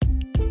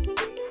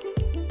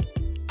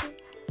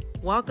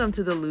Welcome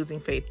to the Losing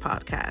Faith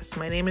podcast.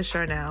 My name is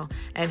Charnel,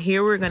 and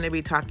here we're going to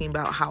be talking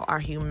about how our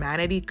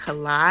humanity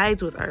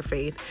collides with our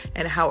faith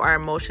and how our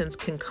emotions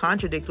can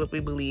contradict what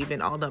we believe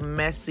and all the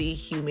messy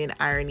human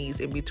ironies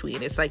in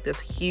between. It's like this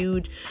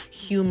huge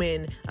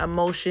human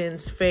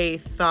emotions,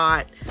 faith,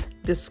 thought,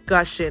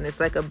 discussion. It's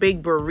like a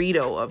big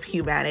burrito of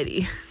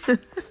humanity.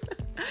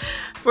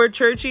 For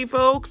churchy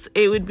folks,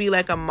 it would be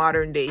like a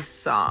modern day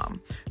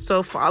psalm.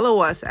 So follow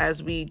us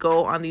as we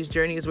go on these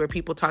journeys where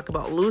people talk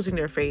about losing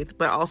their faith,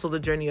 but also the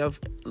journey of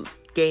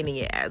gaining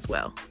it as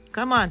well.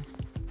 Come on.